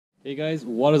Hey guys,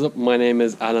 what is up? My name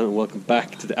is Alan and welcome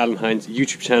back to the Alan Hines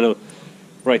YouTube channel.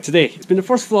 Right, today, it's been the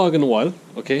first vlog in a while,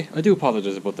 okay? I do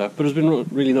apologise about that, but there's been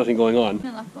really nothing going on.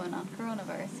 There's a lot going on,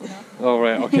 coronavirus, you know. Oh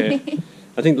right, okay.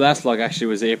 I think the last vlog actually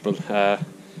was April, where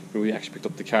we actually picked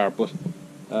up the car, but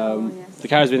yes. the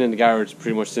car's been in the garage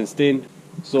pretty much since then.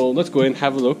 So let's go in,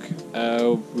 have a look.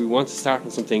 We want to start on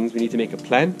some things. We need to make a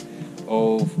plan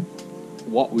of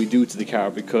what we do to the car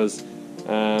because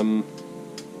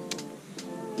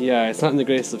yeah, it's not in the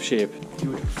greatest of shape.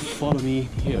 You would follow me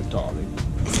here, darling.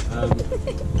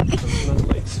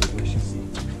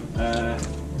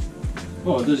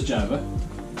 Oh, there's Java.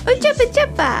 Oh, Jabba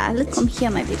Jabba! Look, come here,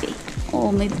 my baby.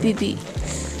 Oh, my baby.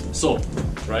 So,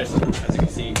 right, as you can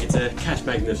see, it's a cat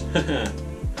magnet.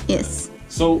 Yes.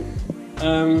 So,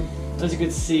 as you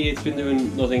can see, it's been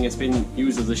doing nothing. It's been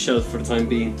used as a shelf for the time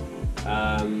being.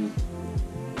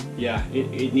 Yeah,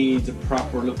 it needs a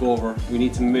proper look over. We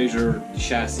need to measure the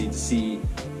chassis to see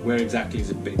where exactly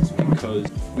is it bent, because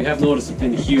we have noticed there's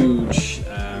been a huge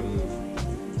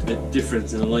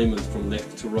difference in alignment from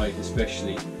left to right,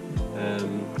 especially,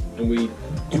 and we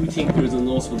do think there's a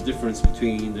noticeable difference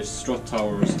between the strut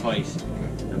tower's height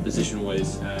and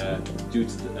position-wise due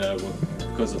to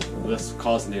because of this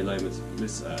causing the alignment,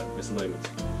 misalignment.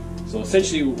 So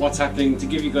essentially what's happening, to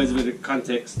give you guys a bit of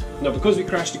context, now because we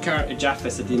crashed the car at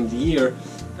Jaffest at the end of the year,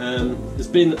 there's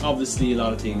been obviously a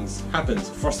lot of things happened.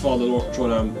 First of all, the lower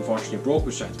control arm unfortunately broke,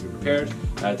 which had to be repaired.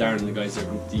 Darren and the guys at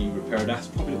Group D repaired that. It's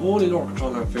probably the only lower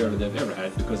control arm failure they've ever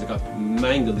had because it got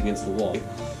mangled against the wall.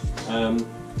 And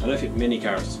I've hit many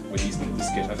cars with this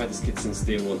kit. I've had this kit since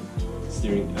day one,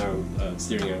 steering arms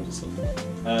and stuff.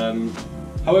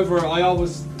 However, I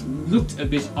always looked a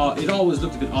bit odd. It always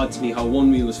looked a bit odd to me how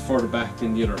one wheel was further back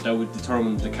than the other. That would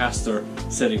determine the caster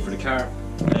setting for the car.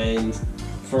 And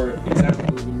for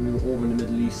example, when we were over in the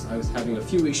Middle East, I was having a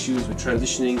few issues with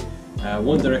transitioning.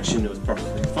 One direction it was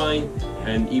perfectly fine,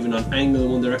 and even on angle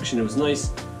in one direction it was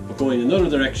nice. But going another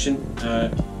direction,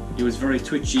 it was very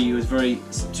twitchy. It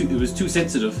was too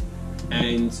sensitive,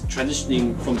 and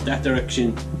transitioning from that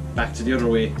direction back to the other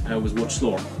way was much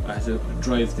slower. I had to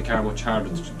drive the car much harder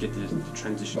to get the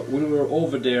transition. But when we were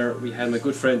over there, we had my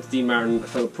good friend Dean Martin, a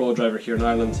fellow pro driver here in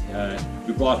Ireland.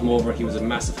 We brought him over. He was a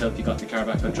massive help. He got the car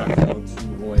back on track down to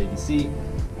OADC.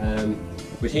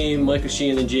 With him, Michael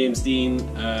Sheehan and James Dean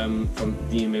from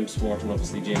DMM Sport, and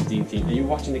obviously James Dean team. Are you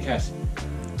watching the cat?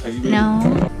 Have you been?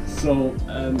 No. So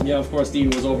yeah, of course Dean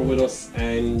was over with us,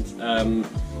 and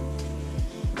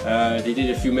they did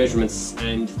a few measurements,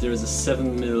 and there is a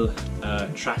 7mm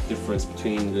track difference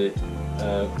between the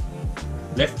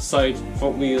left side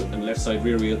front wheel and left side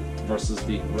rear wheel versus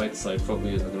the right side front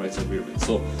wheel and the right side rear wheel.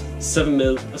 So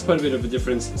 7mm, that's quite a bit of a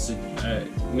difference. So,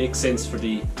 makes sense for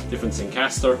the difference in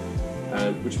caster,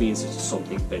 which means there's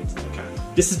something bent in the car.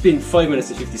 This has been 5 minutes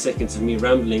and 50 seconds of me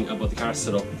rambling about the car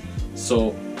setup.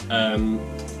 So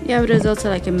Yeah, but there's also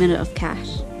like a minute of cat.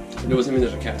 There was a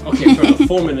minute of a cat. Okay, fair enough.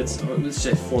 4 minutes. Let's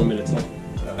say 4 minutes.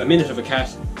 A minute of a cat.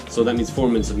 So that means 4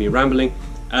 minutes of me rambling.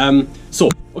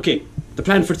 So, okay. The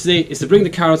plan for today is to bring the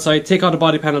car outside, take all the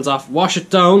body panels off, wash it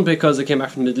down because I came back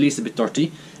from the Middle East a bit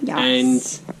dirty,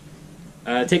 Yes.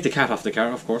 and take the cat off the car,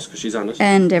 of course, because she's on it.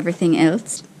 And everything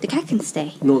else. The cat can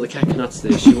stay. No, the cat cannot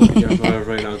stay. She won't be here for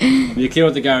very long. You clear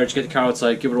out the garage, get the car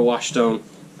outside, give her a wash down,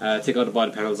 take all the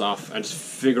body panels off, and just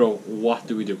figure out what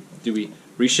do we do. Do we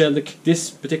reshell this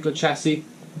particular chassis,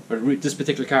 or this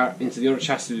particular car into the other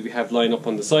chassis that we have lying up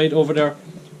on the side over there,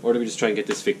 or do we just try and get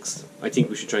this fixed? I think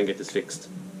we should try and get this fixed.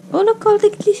 Oh, look, all the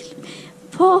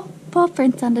little paw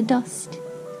prints on the dust.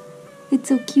 It's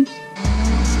so cute.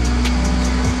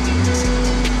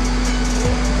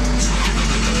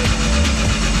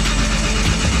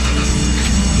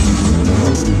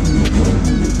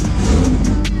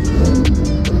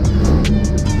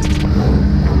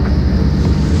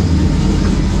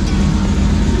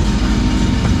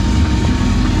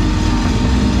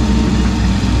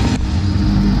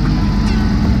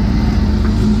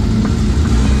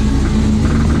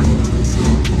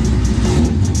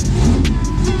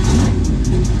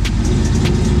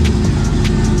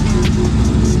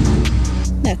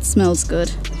 Smells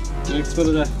good. Next bit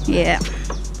of that. Yeah.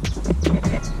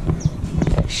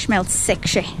 Smells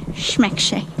sexy.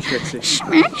 Schmecksy.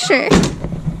 Schmecksy.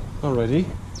 Alrighty.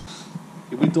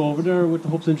 We went over there with the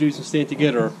hopes and dreams of staying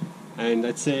together, and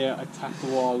I'd say I tapped the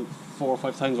wall 4 or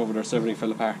 5 times over there so everything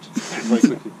fell apart very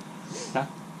quickly. Tap?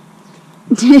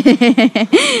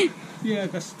 Yeah,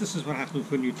 this is what happens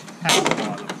when you tap the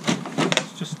wall.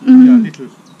 It's just yeah,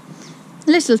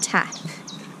 little tap.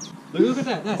 Look at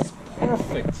that, that's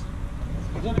perfect.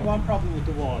 There's only one problem with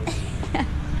the wall. It's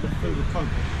filled with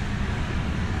concrete.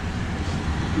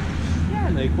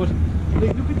 like, but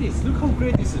like, look at this, look how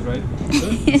great this is, right?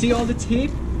 See all the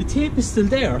tape? The tape is still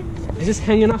there. It's just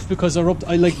hanging off because I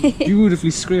like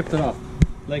beautifully scraped it off.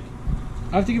 Like,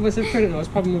 I have to give myself credit now, it's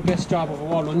probably my best job of a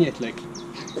wall run yet, like.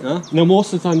 Huh? Now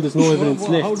most of the time there's no evidence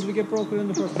left. How did we get broken in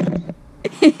the first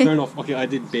place? Fair enough, okay, I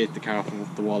did bait the car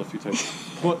off the wall a few times.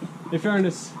 But in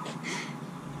fairness,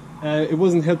 it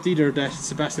wasn't helped either that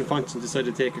Sebastian Fonchen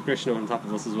decided to take aggression on top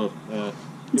of us as well.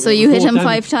 So you hit him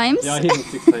 5 times? Yeah, I hit him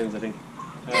 6 times, I think.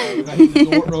 We got hit the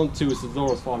door round 2, so the door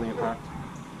was falling apart.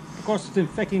 Of course, the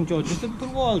fucking judges didn't put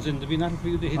walls in, there'd be nothing for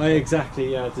you to hit.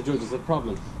 Exactly, yeah, the judges had a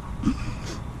problem.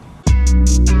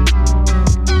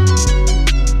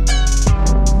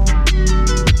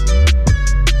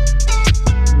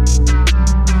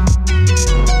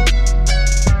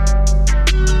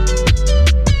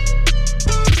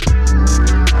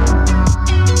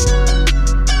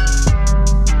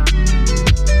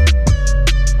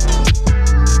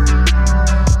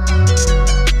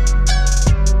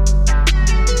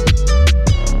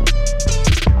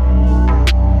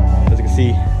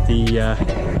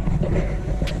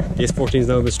 The S14 is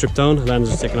now been stripped down. Alannah's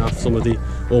just taken off some of the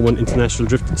 01 International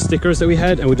Drift stickers that we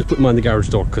had, and we just put them on the garage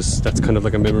door because that's kind of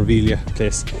like a memorabilia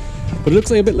place. But it looks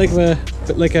like a bit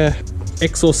like a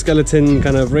exoskeleton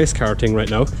kind of race car thing right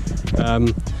now.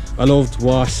 I loved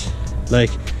what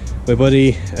like my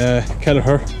buddy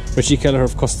Kelleher, Richie Kelleher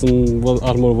of Custom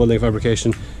Automotive Wildlife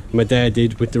Fabrication, my dad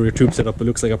did with the rear tube setup. It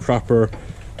looks like a proper,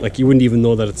 like you wouldn't even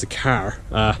know that it's a car.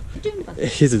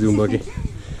 It is a dune buggy.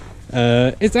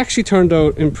 It's actually turned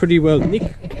out in pretty well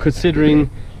nick considering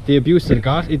the abuse it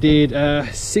got. It did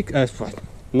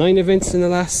 9 events in the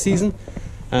last season.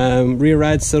 Rear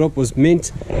rad setup was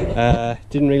mint.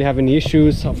 Didn't really have any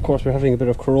issues. Of course, we're having a bit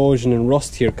of corrosion and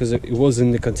rust here because it was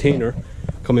in the container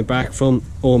coming back from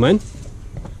Oman.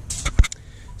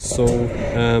 So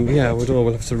yeah, we don't know,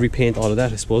 we'll have to repaint all of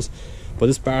that, I suppose. But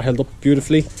this bar held up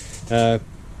beautifully.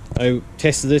 I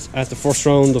tested it at the first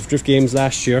round of Drift Games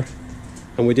last year,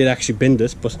 and we did actually bend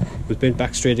it, but it was bent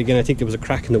back straight again. I think there was a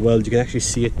crack in the weld, you can actually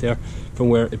see it there from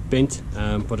where it bent,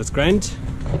 but it's grand.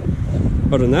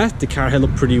 Other than that, the car held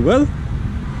up pretty well.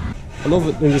 I love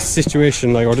it in this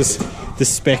situation, like, or this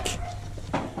spec.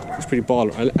 It's pretty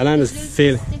baller. Alannah's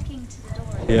failing.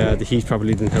 Yeah, the heat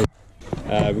probably didn't help.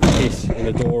 We got hit in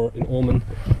the door in Oman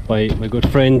by my good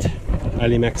friend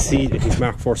Ali Maxi, his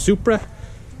Mark IV Supra.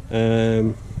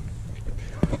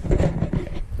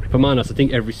 If I'm honest, I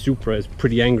think every Supra is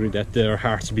pretty angry that their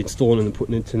hearts are being stolen and put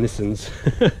into Nissans.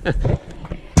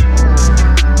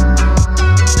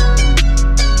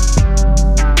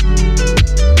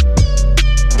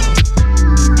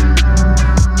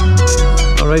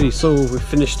 Alrighty, so we've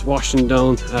finished washing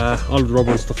down all the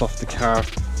rubber and stuff off the car,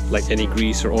 like any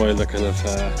grease or oil that kind of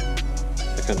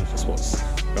I suppose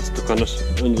got stuck on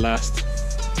it in the last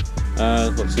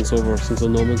since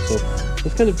unknown, so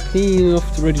it's kind of clean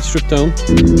enough to ready to strip down.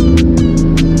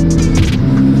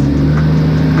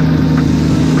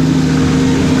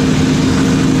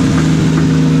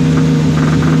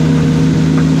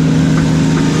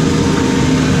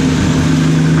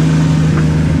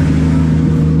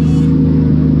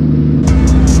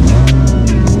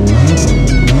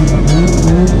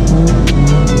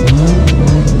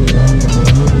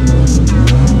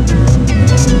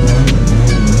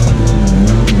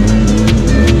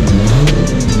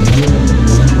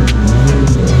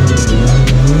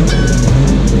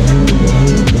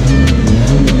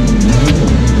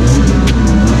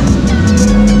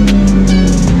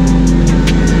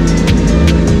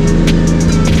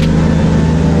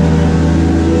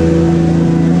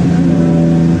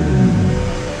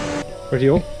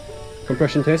 Radio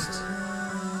compression test,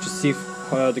 just to see if,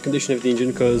 the condition of the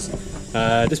engine, because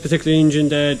this particular engine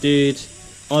did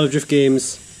all of Drift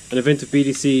Games, an event of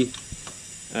BDC,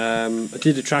 I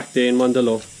did a track day in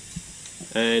Mondello,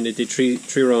 and it did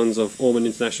three rounds of Oman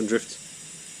International Drift.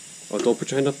 Oh, don't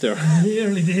put your hand up there. You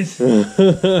really did.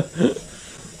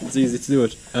 It's easy to do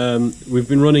it. We've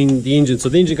been running the engine, so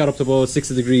the engine got up to about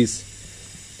 60 degrees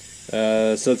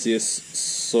Celsius,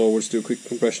 so we'll just do a quick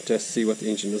compression test to see what the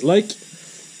engine is like.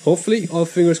 Hopefully, all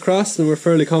fingers crossed, and we're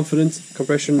fairly confident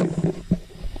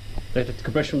that the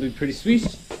compression will be pretty sweet,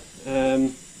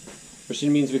 which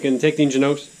means we can take the engine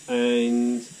out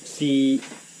and see,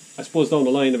 I suppose down the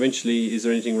line eventually, is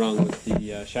there anything wrong with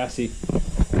the chassis.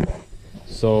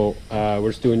 So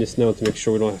we're just doing this now to make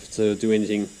sure we don't have to do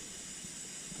anything,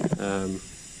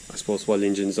 I suppose, while the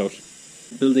engine's out.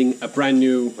 Building a brand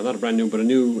new, well, not a brand new, but a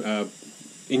new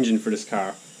engine for this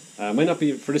car. Might not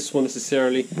be for this one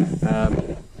necessarily.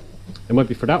 It might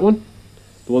be for that one,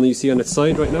 the one that you see on its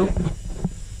side right now.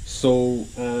 So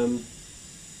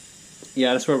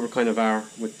yeah, that's where we kind of are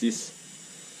with this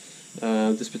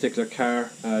this particular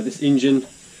car. This engine,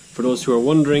 for those who are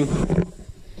wondering,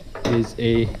 is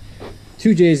a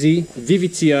 2JZ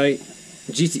VVTi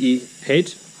GTE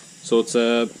head. So it's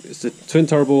a twin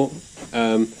turbo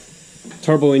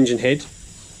turbo engine head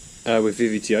with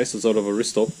VVTi, so it's out of a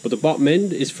Risto. But the bottom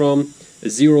end is from a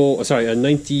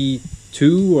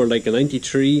 92 or like a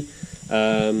 93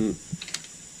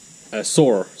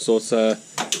 Soarer. So it's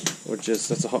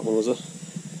that's a hot one, was it?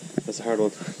 That's a hard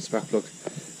one. Spark plug.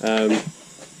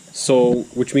 So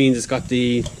which means it's got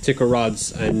the thicker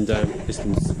rods and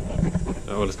pistons.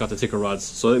 Well, it's got the thicker rods,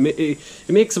 so it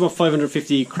makes about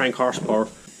 550 crank horsepower.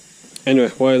 Anyway,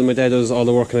 while my dad does all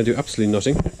the work and I do absolutely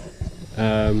nothing,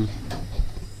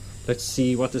 let's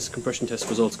see what this compression test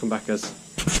results come back as.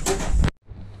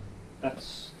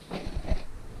 That's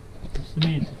the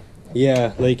main.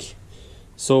 Yeah, like,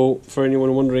 so for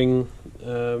anyone wondering,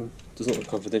 there's not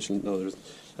confidential. No, there's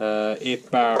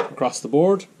 8 bar across the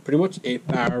board, pretty much 8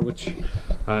 bar, which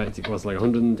I think was like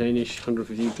 110ish,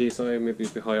 115 psi, maybe a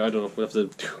bit high. I don't know. We'll have to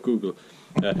Google.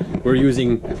 We're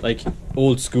using like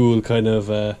old school kind of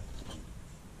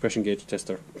compression gauge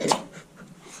tester,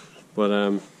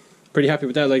 but pretty happy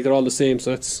with that. Like, they're all the same,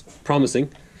 so that's promising.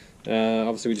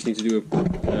 Obviously, we just need to do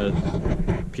a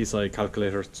PSI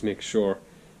calculator to make sure.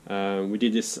 We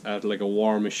did this at like a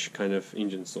warmish kind of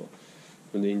engine, so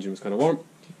when the engine was kind of warm.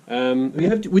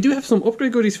 We do have some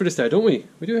upgrade goodies for this there, don't we?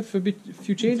 We do have a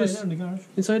few changes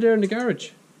inside there in the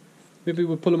garage. Maybe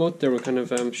we'll pull them out there. We'll kind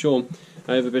of show them.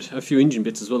 I have a few engine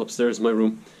bits as well upstairs in my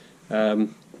room. Do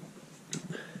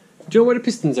you know where the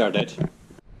pistons are, Dad?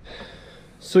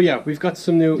 So yeah, we've got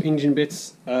some new engine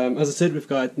bits. As I said, we've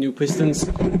got new pistons.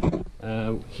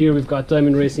 Here we've got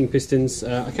Diamond Racing pistons.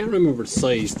 I can't remember the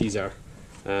size these are.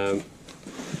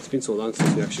 It's been so long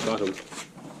since we actually got them.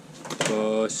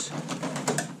 But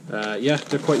yeah,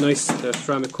 they're quite nice. They're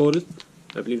ceramic coated.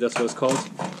 I believe that's what it's called.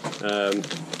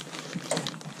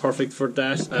 Perfect for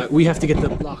that. We have to get the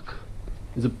block.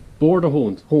 Is it bored or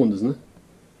honed? Honed, isn't it?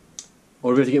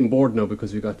 Or we have to get them bored now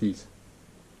because we got these.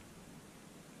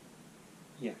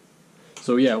 Yeah.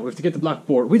 So yeah, we have to get the block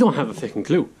bored. We don't have a fucking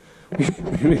clue. We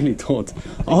really don't.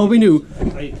 All we knew.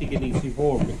 I think it needs to be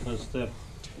bored because the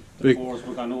bores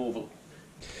were gone oval.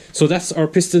 So that's our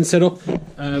piston setup.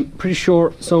 Pretty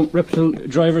sure some reputable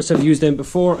drivers have used them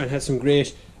before and had some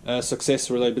great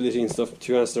success, reliability and stuff.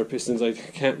 To be honest, their pistons, I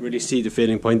can't really see the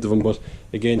failing point of them, but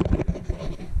again,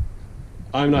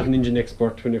 I'm not an engine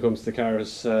expert when it comes to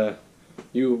cars.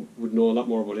 You would know a lot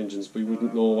more about engines, but you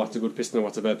wouldn't know what's a good piston and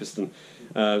what's a bad piston.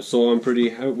 So we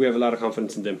have a lot of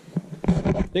confidence in them.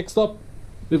 Next up,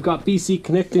 we've got BC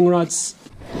connecting rods.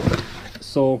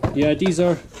 So yeah, these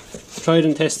are tried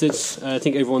and tested. I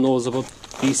think everyone knows about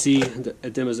BC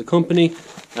and them as a company.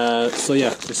 So yeah,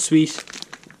 they're sweet,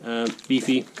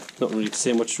 beefy. Not really to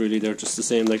say much really. They're just the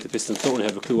same like the pistons. Don't really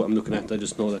have a clue what I'm looking at. I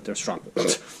just know that they're strong.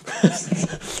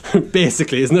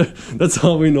 Basically, isn't it? That's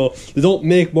all we know. They don't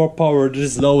make more power. They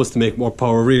just allow us to make more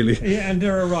power, really. Yeah, and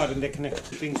they're a rod and they connect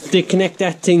the things. They connect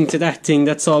that thing to that thing.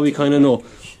 That's all we kind of know.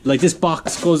 Like this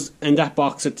box goes and that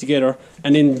box are together,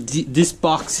 and in this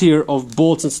box here of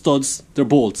bolts and studs, they're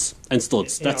bolts and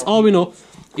studs. That's all we know.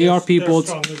 ARP bolts.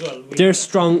 Strong as well. They're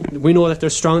strong. We know that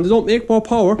they're strong. They don't make more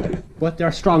power, but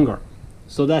they're stronger.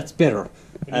 So that's better.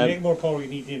 When you make more power, you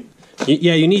need them.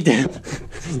 Yeah, you need them.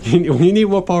 When you need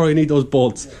more power, you need those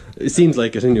bolts. It seems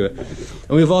like it anyway. And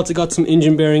we've also got some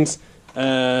engine bearings.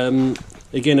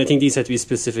 Again, I think these have to be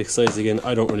specific size again.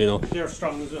 I don't really know. They're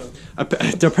strong as well.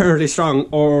 They're apparently strong,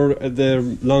 or they're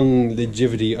long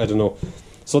longevity, I don't know.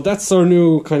 So that's our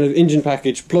new kind of engine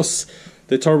package, plus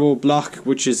the turbo block,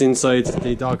 which is inside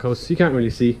the doghouse. You can't really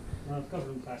see. No, it's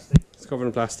covered in plastic. It's covered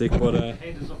in plastic, but the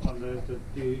head is up on the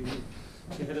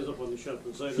head is up on the shelf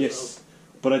inside. yes.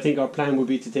 But I think our plan would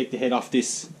be to take the head off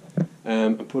this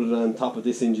and put it on top of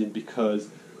this engine, because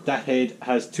that head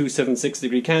has two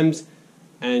 7.6-degree cams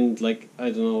and like I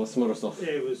don't know some other stuff.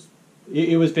 Yeah,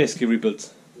 it was basically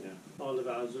rebuilt. Yeah, all the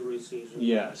valves are reseated.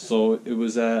 Yeah, so it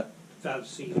was valve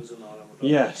seals and all that.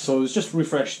 Yeah, so it was just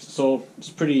refreshed. So it's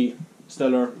pretty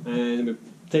stellar, and we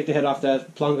take the head off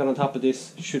that, plonk it on top of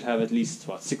this. Should have at least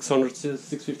what 600 to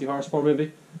 650 horsepower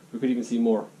maybe. We could even see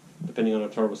more depending on our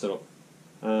turbo setup.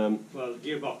 Well,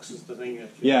 gearbox is the thing.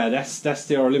 Yeah,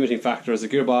 that's our limiting factor as a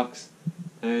gearbox,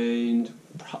 and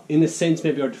in a sense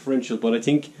maybe our differential. But I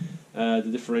think the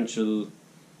differential,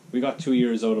 we got 2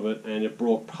 years out of it, and it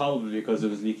broke probably because it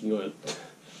was leaking oil,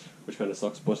 which kind of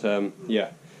sucks. But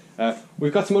yeah,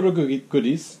 we've got some other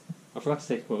goodies. I forgot to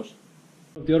take them out.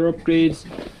 The other upgrades,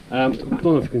 I don't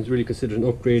know if you can really consider it an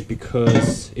upgrade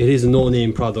because it is a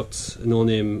no-name product, a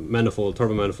no-name manifold,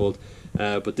 turbo manifold.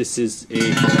 but this is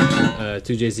a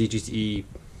 2JZ GTE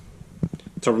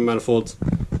turbo manifold,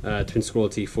 twin scroll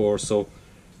T4. So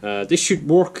this should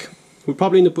work. We'll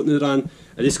probably end up putting it on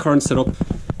this current setup,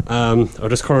 or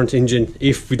this current engine,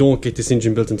 if we don't get this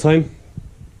engine built in time,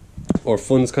 or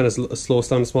funds kind of slow us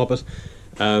down a small bit.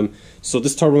 So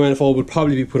this turbo manifold would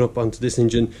probably be put up onto this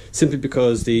engine, simply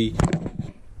because the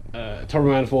turbo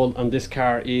manifold on this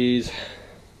car is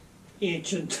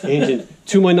Ancient.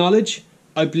 To my knowledge,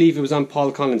 I believe it was on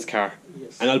Paul Collins' car.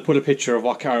 Yes. And I'll put a picture of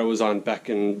what car it was on back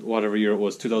in whatever year it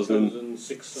was,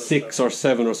 2006 or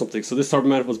 7 or something. So this turbo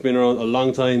manifold's been around a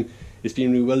long time. It's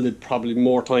been rewelded probably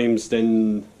more times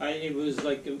than... It was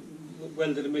like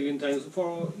welded a million times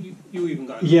before you even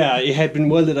got it. Yeah, it had been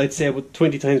welded, I'd say, about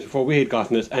 20 times before we had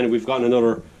gotten it, and we've gotten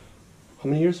another, how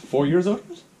many years? 4 years out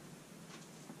of it?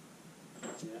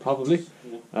 Yeah. Probably.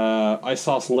 Yeah. I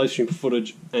saw some live stream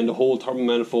footage, and the whole turbo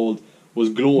manifold was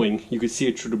glowing. You could see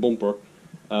it through the bumper.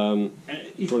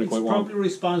 It's probably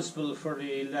responsible for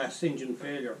the last engine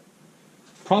failure.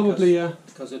 Probably,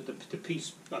 because the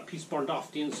piece burned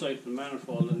off the inside of the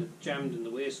manifold and it jammed in the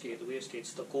wastegate. The wastegate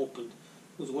stuck open.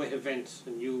 It was a wet event,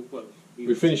 and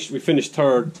we finished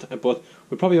third, but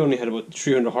we probably only had about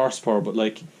 300 horsepower. But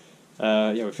like,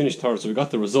 yeah, we finished third, so we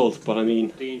got the result. But I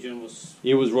mean, the engine was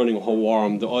running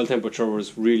warm. The oil temperature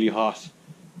was really hot.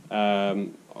 I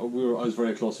was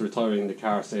very close to retiring the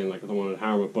car, saying like I don't want to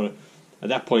harm it, but at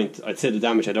that point, I'd say the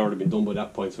damage had already been done by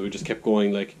that point, so we just kept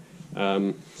going. Like,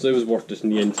 so it was worth it in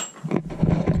the end.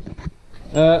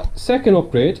 Second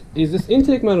upgrade is this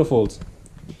intake manifold.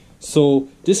 So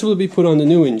this will be put on the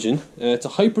new engine. It's a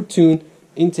Hypertune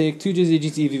intake 2JZ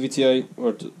GTE VVTi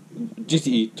or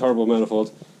GTE turbo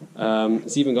manifold.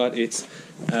 It's even got its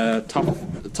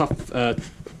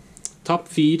top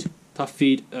feed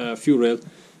fuel rail.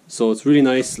 So it's really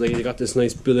nice. Like, they got this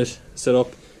nice billet set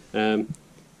up,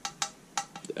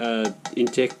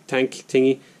 intake tank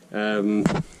thingy,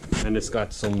 and it's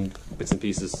got some bits and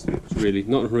pieces. Really,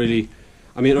 nothing really.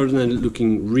 I mean, other than it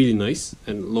looking really nice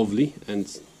and lovely and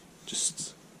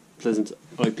just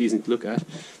eye-pleasing to look at.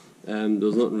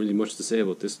 There's nothing really much to say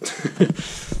about this.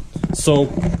 So,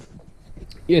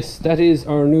 yes, that is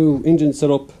our new engine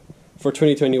setup for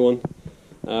 2021.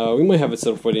 We might have it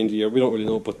set up by the end of the year, we don't really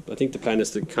know, but I think the plan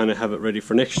is to kind of have it ready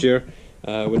for next year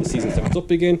when the season starts up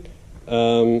again.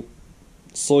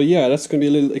 So yeah, that's going to be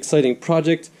a little exciting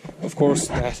project. Of course,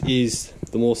 that is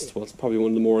the most, well, it's probably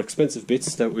one of the more expensive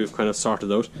bits that we've kind of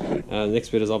sorted out. The next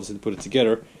bit is obviously to put it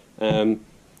together.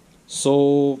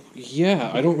 So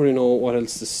yeah, I don't really know what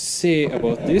else to say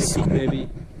about this. Maybe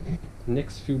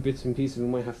next few bits and pieces we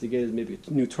might have to get is maybe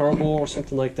a new turbo or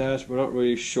something like that. We're not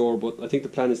really sure, but I think the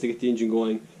plan is to get the engine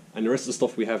going, and the rest of the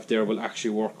stuff we have there will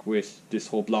actually work with this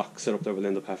whole block setup that we'll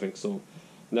end up having. So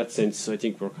in that sense, I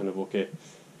think we're kind of okay.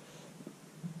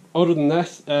 Other than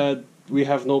that, we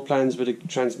have no plans with the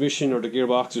transmission or the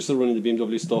gearbox. We're still running the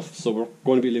BMW stuff, so we're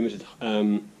going to be limited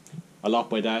a lot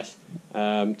by that.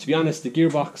 To be honest, the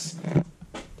gearbox,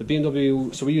 the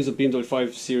BMW, so we use a BMW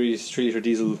 5 Series 3 litre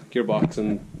diesel gearbox,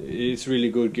 and it's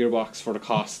really good gearbox for the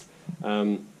cost.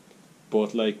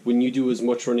 But like, when you do as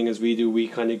much running as we do, we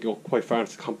kind of go quite far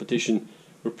into the competition.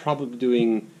 We're probably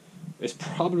doing, it's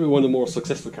probably one of the more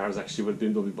successful cars actually with a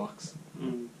BMW box.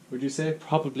 Would you say?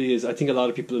 Probably is. I think a lot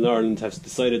of people in Ireland have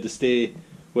decided to stay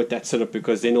with that setup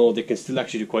because they know they can still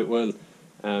actually do quite well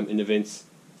in events.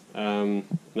 And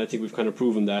I think we've kind of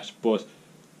proven that. But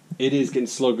it is getting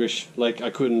sluggish. Like,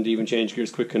 I couldn't even change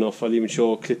gears quick enough. I'll even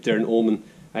show a clip there in Oman.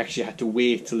 I actually had to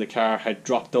wait till the car had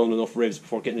dropped down enough revs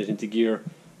before getting it into gear.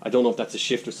 I don't know if that's a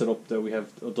shifter setup that we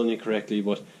have done incorrectly,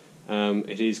 but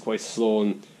it is quite slow,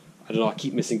 and I don't know, I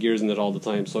keep missing gears in it all the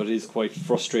time, so it is quite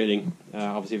frustrating.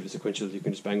 Obviously if it's sequential you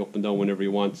can just bang up and down whenever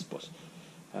you want, but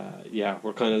yeah,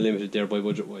 we're kind of limited there by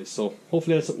budget wise, so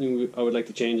hopefully that's something I would like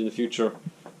to change in the future.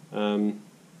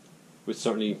 Would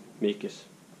certainly make it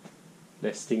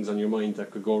less things on your mind that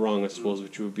could go wrong, I suppose,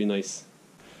 which would be nice.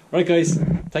 Alright guys,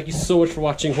 thank you so much for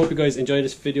watching. Hope you guys enjoyed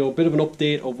this video. A bit of an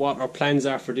update of what our plans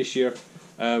are for this year.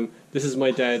 This is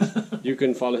my dad. You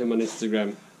can follow him on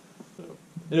Instagram.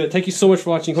 Anyway, thank you so much for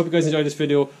watching. Hope you guys enjoyed this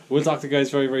video. We'll talk to you guys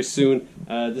very, very soon.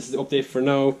 This is the update for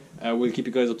now. We'll keep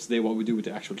you guys up to date what we do with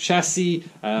the actual chassis.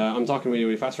 I'm talking really,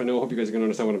 really fast right now. Hope you guys are going to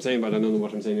understand what I'm saying, but I don't know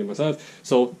what I'm saying myself.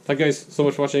 So, thank you guys so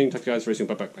much for watching. Talk to you guys very soon.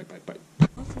 Bye, bye, bye, bye, bye.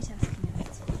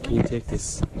 Can you take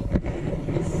this?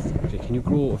 Okay, can you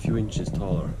grow a few inches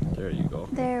taller? There you go.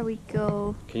 There we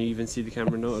go. Can you even see the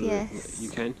camera now? Yes. You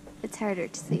can? It's harder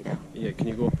to see though. Yeah, can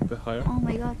you go up a bit higher? Oh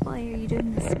my god, why are you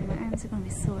doing this? My arms are going to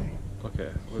be sore.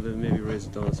 Okay, well then maybe raise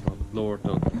it down a small bit. Lower it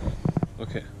down.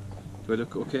 Okay. Do I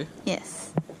look okay?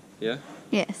 Yes. Yeah?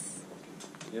 Yes.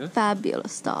 Yeah?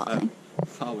 Fabulous, darling.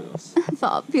 Fabulous.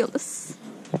 Fabulous.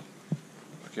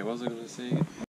 Okay, what was I going to say?